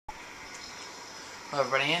Hello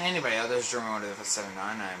everybody and anybody out there, this is Jeremy with Ep.9.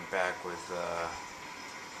 I'm back with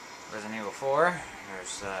Resident Evil 4.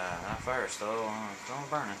 There's that fire still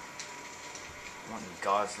burning. What in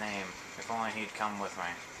God's name? If only he'd come with me.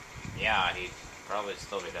 Yeah, he'd probably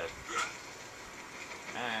still be dead.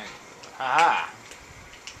 Haha!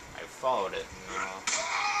 I followed it.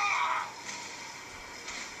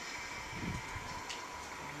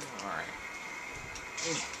 Alright.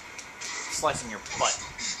 Slicing your butt.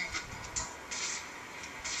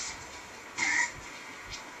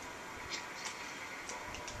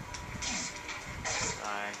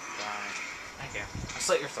 Die. Thank you. I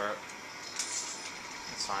slit your throat.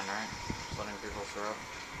 It's fine, right? Slitting people's throat.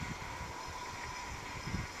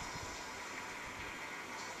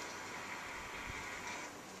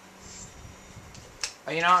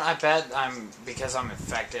 You know what? I bet because I'm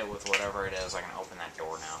infected with whatever it is, I can open that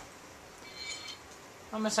door now.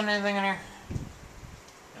 Am I missing anything in here?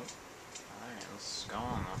 Nope. Alright, let's go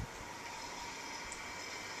on then.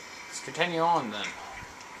 Let's continue on then.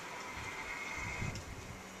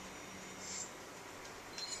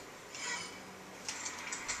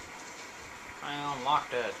 I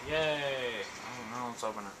unlocked it. Yay! Oh no, let's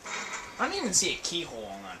open it. I don't even see a keyhole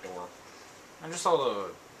on that door. I just saw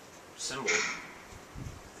the symbol.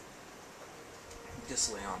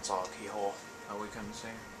 Guess Leon saw a keyhole that we couldn't see.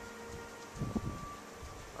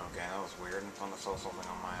 Okay, that was weird. I thought I saw something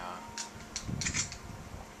on my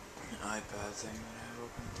iPad thing that I have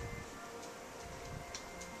open.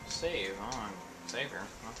 Save. Oh, save here.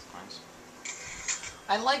 That's nice.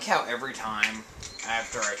 I like how every time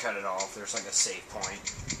after I cut it off, there's like a save point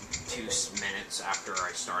 2 minutes after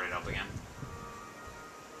I start it up again.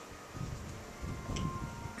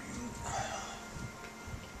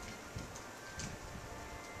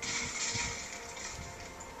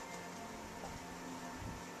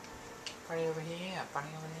 Party over here, party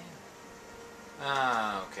over here.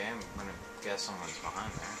 Okay, I'm gonna guess someone's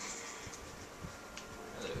behind there.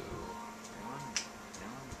 Hello. Anyone?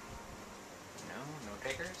 No? No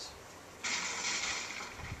takers?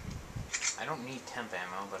 I don't need temp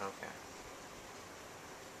ammo, but okay.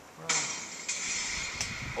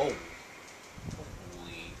 Oh!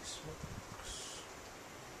 Holy smokes.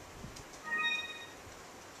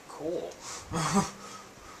 Cool.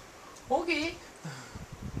 Okay.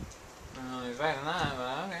 I was expecting that, but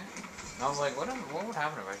okay. I was like, what would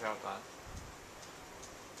happen if I shot that?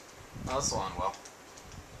 Oh, this will end well.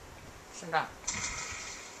 Shoot him down.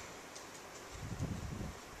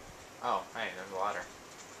 Oh, hey, there's a ladder.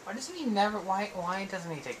 Why doesn't he never, why doesn't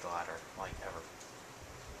he take the ladder, like, ever?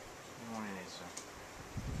 Even when he needs to.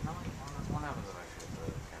 No, what happens if I shoot the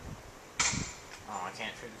candle? Oh, I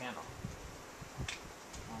can't shoot the candle.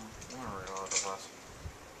 Well, I'm gonna reload the plus.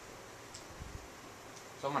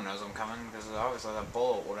 Someone knows I'm coming, because obviously that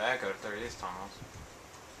bullet would have echoed through these tunnels.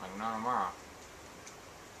 Like, no tomorrow.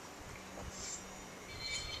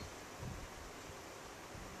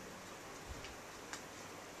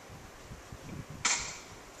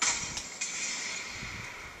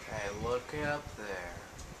 Okay, look up there.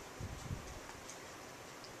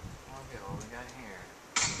 Look at what we got here.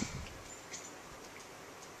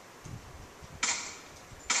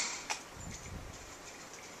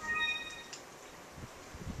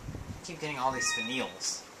 I keep getting all these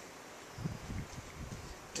finials.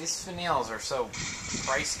 These finials are so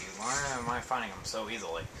pricey. Why am I finding them so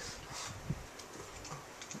easily?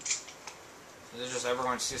 Is it just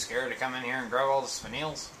everyone's too scared to come in here and grab all the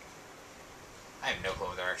finials? I have no clue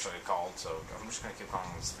what they're actually called, so I'm just gonna keep calling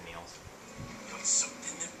them finials. Got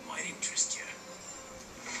something that might interest you.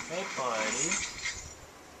 Hey, buddy.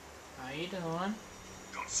 How you doing?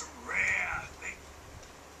 Got some rare thing.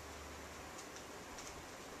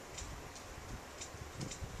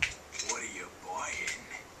 What are you buying?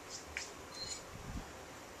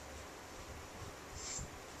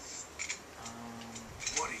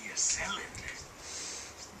 What are you selling?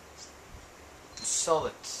 Sell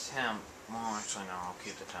the temp. Well, actually, no, I'll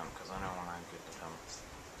keep the temp, because I know when I get the temp.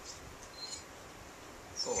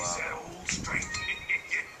 It's a lot. Is that old string?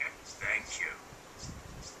 Thank you.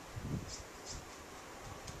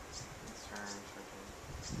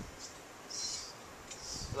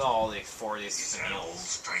 All these for these Is that old finials.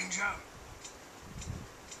 stranger?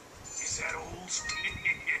 Is that old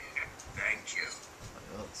Thank you.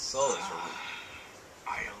 Let's sell this for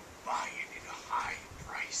I'll buy it at a high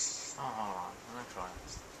price. Oh, hold on. Actually.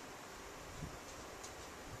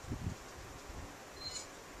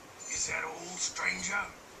 Is that old stranger?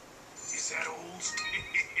 Is that old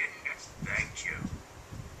Thank you.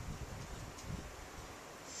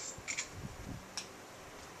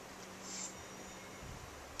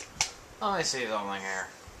 Let me see something here.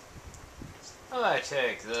 Well, I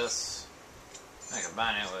take this. I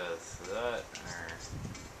combine it with that, or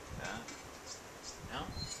that. No?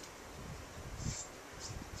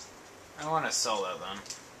 I want to sell that then.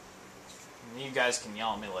 And you guys can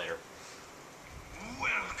yell at me later.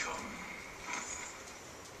 Welcome.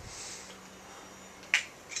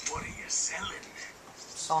 What are you selling? I'm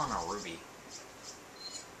selling a ruby.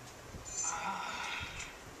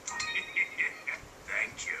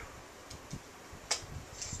 Thank you.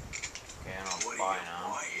 Okay, I don't What buy are you now.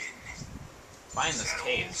 buying? Buying this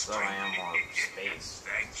case so I have more space.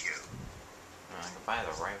 Thank you. I can buy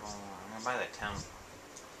the rifle. I'm gonna buy the temp.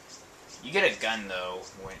 You get a gun though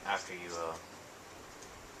when after you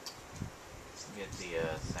get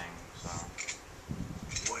the thing. So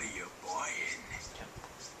What are you buying? temp.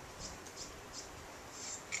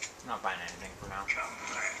 I'm not buying anything for now. Come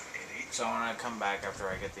back, Eddie. So I'm gonna come back after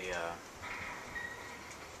I get the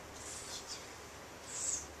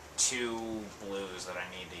 2 blues that I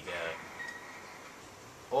need to get.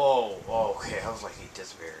 Oh, okay. I was like, he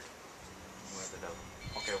disappeared. Where the devil?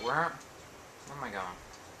 Okay, where am I going?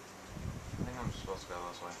 I think I'm supposed to go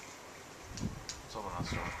this way. Let's open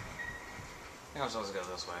this door. I think I'm supposed to go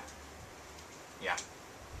this way. Yeah.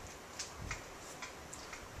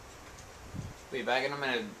 Be back in a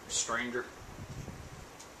minute, stranger.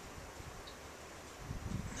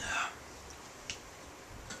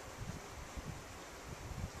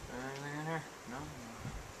 Anything in here? No.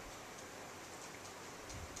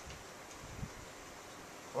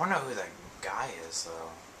 I wonder who that guy is,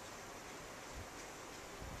 though.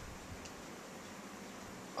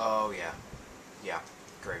 Oh, yeah. Yeah.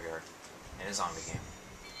 Graveyard. In a zombie game.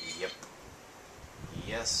 Yep.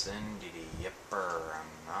 Yes, indeed. Yepper.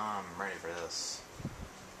 I'm ready for this.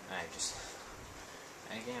 I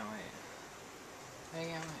can't wait. I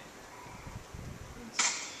can't wait.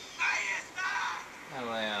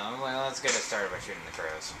 Well, let's get it started by shooting the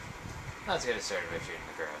crows. Let's get it started by shooting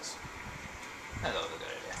the crows. That's always a good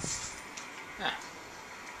idea. Yeah.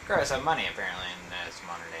 Crows have money, apparently, in this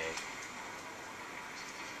modern age.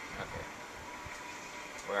 Okay.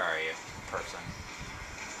 Where are you, person?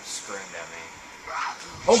 Screamed at me.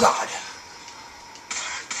 Oh God!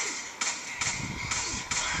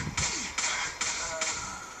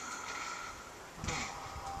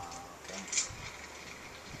 Okay.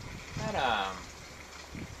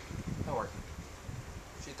 That worked.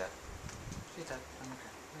 She's dead. She's dead. I don't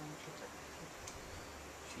care. She's dead.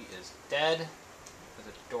 She is dead. There's a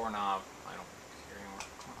doorknob. I don't care anymore.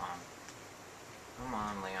 Come on. Come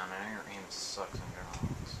on, Leon. I know your aim sucks in general.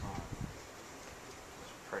 So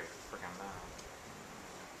it's pretty freaking bad.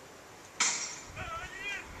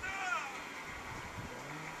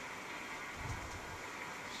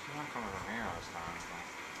 She's not coming from here this time.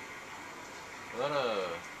 Is that a...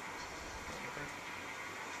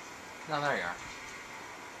 No, there you are.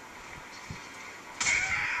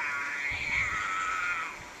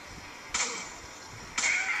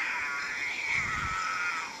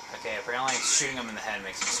 Okay, apparently shooting him in the head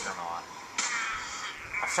makes him scream a lot.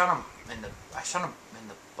 I shot him in the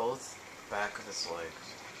both back of his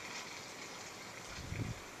legs.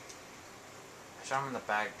 I shot him in the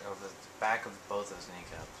back of both his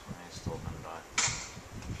kneecaps, and he still didn't die.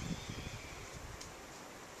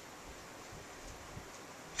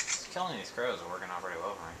 Killing these crows is working out pretty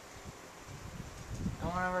well for me. No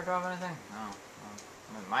one ever drop anything? No. I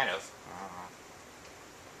mean, might have. I don't know.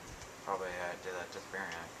 Probably did that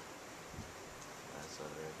disappearing act. That's so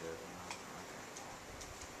very good.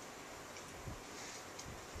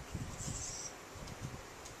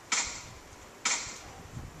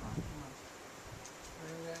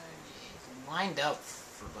 Okay. Lined up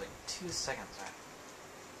for like 2 seconds.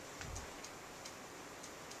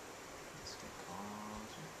 Let's get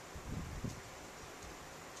closer.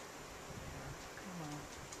 Come on.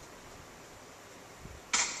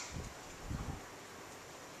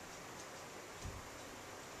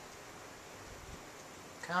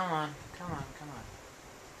 Come on, come on, come on.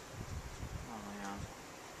 Come on, Leon.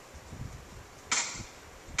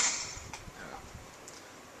 There we go.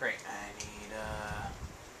 Great, I need,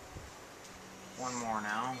 one more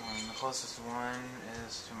now, and the closest one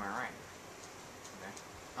is to my right. Okay.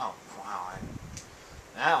 Oh, wow,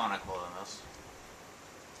 that one I can pull in this.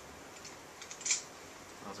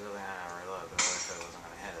 Well, it's a good thing I didn't reload, but I wish I wasn't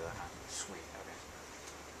going to hit it that time. Sweet, okay.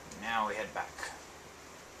 Now we head back.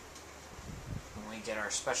 We get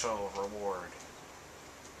our special reward.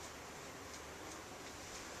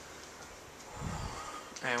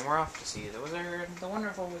 And we're off to see the wizard, the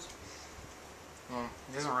wonderful wizard. Well,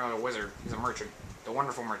 he isn't really a wizard, he's a merchant. The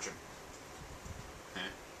wonderful merchant.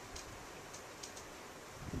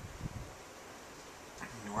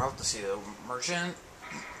 We're I'll have to see the merchant.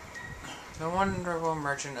 The wonderful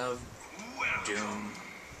merchant of Welcome. doom.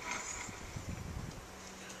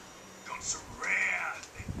 Got some rare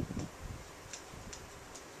things.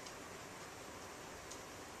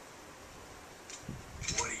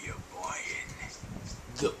 What are you buying?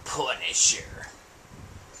 The Punisher.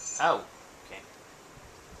 Oh, okay.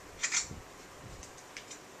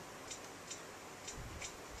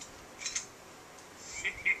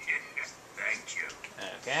 Thank you.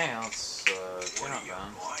 Okay, let's turn What it are you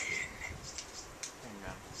down. buying? Hang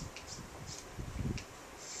on.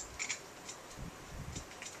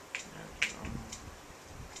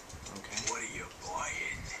 Okay. What are you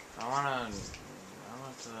buying? I want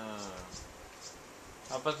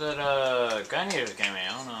how about that gun you just gave me? I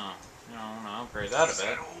wanna upgrade that a Is bit.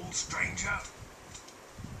 that all, stranger?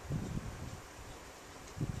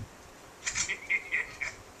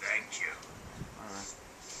 Thank you.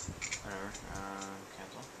 Whatever.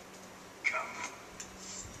 Cancel. Come.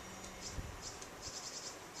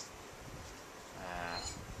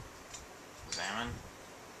 Examine.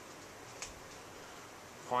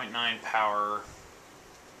 0.9 power.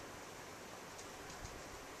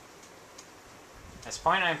 It's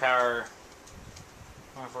 0.9 power.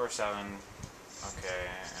 24/7. Okay,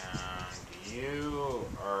 and you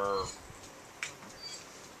are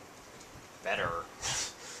better.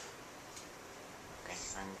 Okay,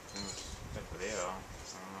 I'm gonna stick with you.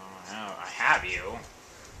 I have you.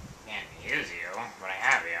 Can't use you, but I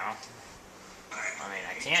have you. I mean,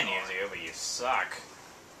 I can use you, but you suck.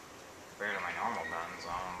 Compared to my normal gun, so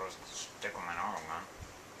I'm just stick with my normal gun.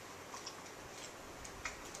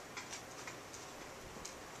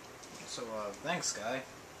 So, thanks, guy.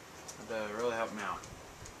 That really helped me out.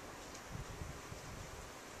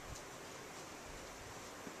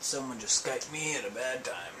 Someone just Skyped me at a bad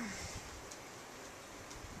time.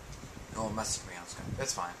 Oh, messaged me on Skype.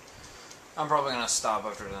 It's fine. I'm probably gonna stop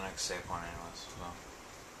after the next save point anyways, so.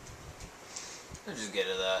 Let's just get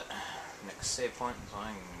to that next save point so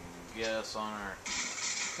I can get us on our...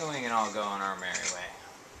 Then we can all go on our merry way.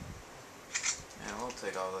 Yeah, we'll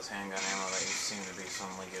take all this handgun ammo that you seem to be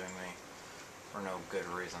suddenly giving me for no good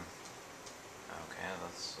reason. Okay,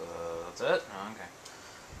 that's it? Oh, okay.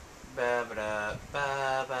 Ba ba da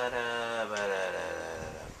ba ba da ba da da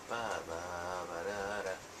da ba ba ba da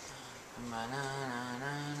da ba na na na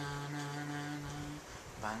na na na na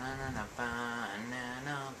ba na na na ba na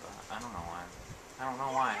na ba. I don't know why. I don't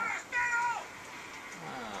know why.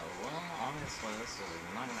 Well, obviously this is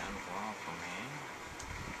not gonna end well for me.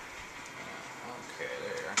 Okay,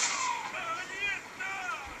 there you are.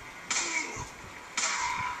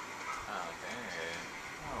 Okay.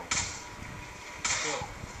 Oh. Cool.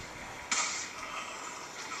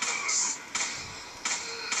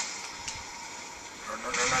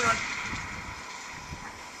 Run.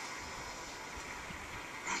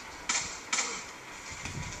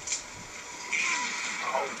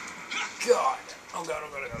 Oh God. Oh God. Oh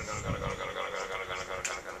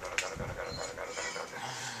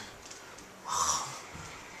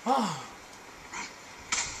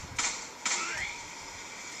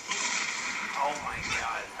my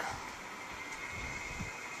God.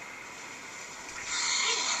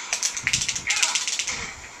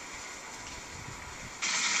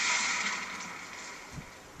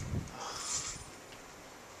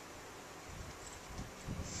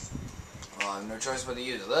 Well, I have no choice but to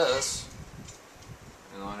use this.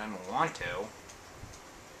 Even though I didn't want to.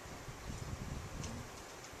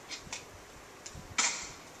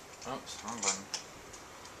 Oops, wrong button.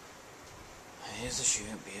 A is to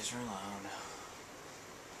shoot, B is to reload.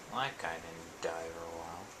 Like I didn't die for a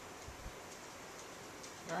while.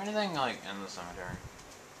 Is there anything like in the cemetery?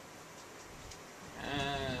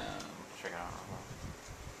 Check it out real quick.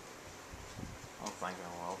 I don't think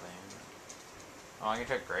there will be. Oh, I can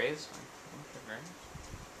check graves? I can check graves?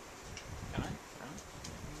 Can I?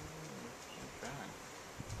 Check.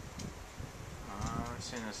 I've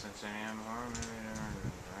seen this insignia before.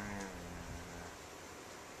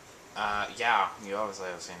 Yeah, you obviously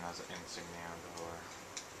have seen this insignia before.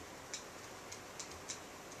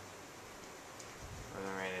 Or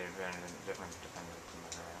they made it different depending on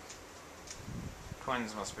the grave.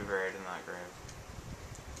 Twins must be buried in that grave.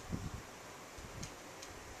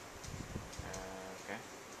 Okay.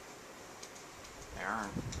 They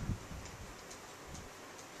aren't.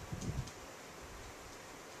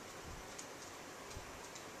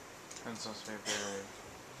 Twins must be buried.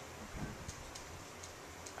 Okay.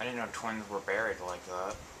 I didn't know twins were buried like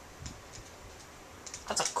that.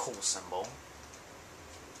 That's a cool symbol.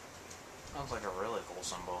 Sounds like a really cool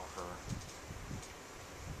symbol for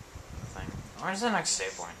the thing. Where's the next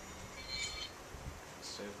save point?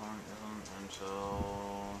 save point isn't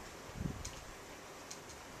until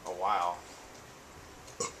a while.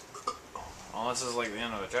 Well, this is like the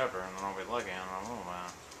end of the chapter, and then I'll be lucky, and I will end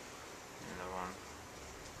of one.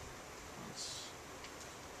 Let's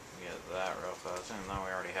get that real fast, and then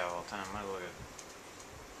we already have all 10. Might look at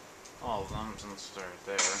all of them since they're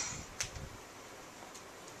there.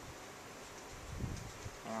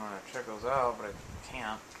 I want to check those out, but I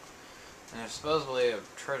can't. And there's supposedly a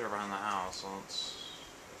treasure behind the house, so let's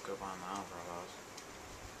go behind the house for those.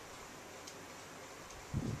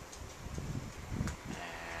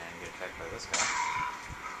 And get attacked by this guy.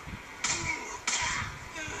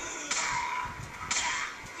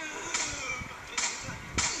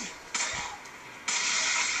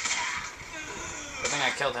 I think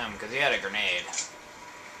I killed him because he had a grenade.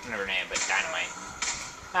 Not a grenade, but dynamite.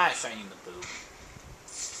 Ah, shot you in the boob.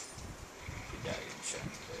 You died getting shot in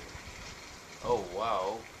the boob. Oh,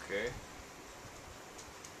 wow, okay.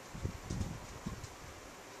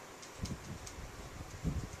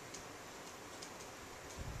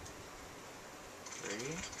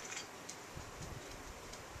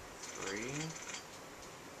 Three.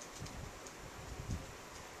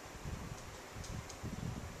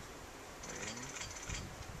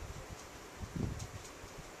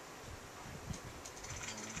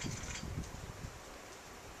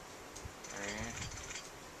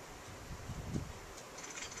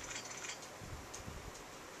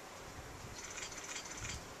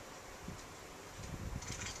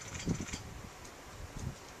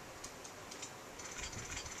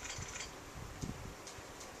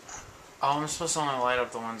 Oh, I'm supposed to only light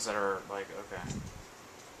up the ones that are, like, okay.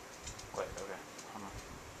 Wait, okay. Hold on.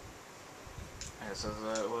 Okay, so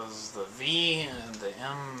it was the V, and the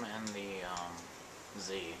M, and the,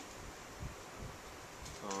 Z.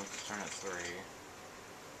 So let's turn it 3.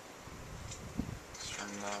 Let's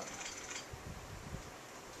turn that.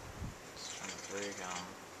 Let's turn it 3 again.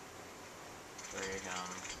 3 again.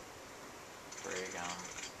 3 again.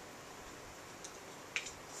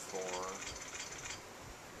 4. 4.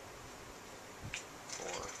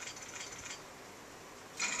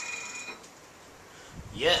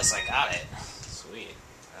 Yes, I got it. Sweet.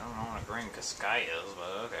 I don't know what a green Kaskai is,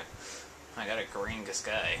 but okay. I got a green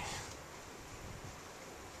Kaskai.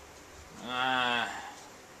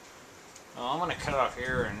 Well, I'm going to cut off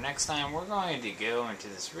here, and next time we're going to go into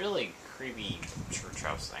this really creepy church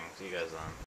house thing. See you guys then.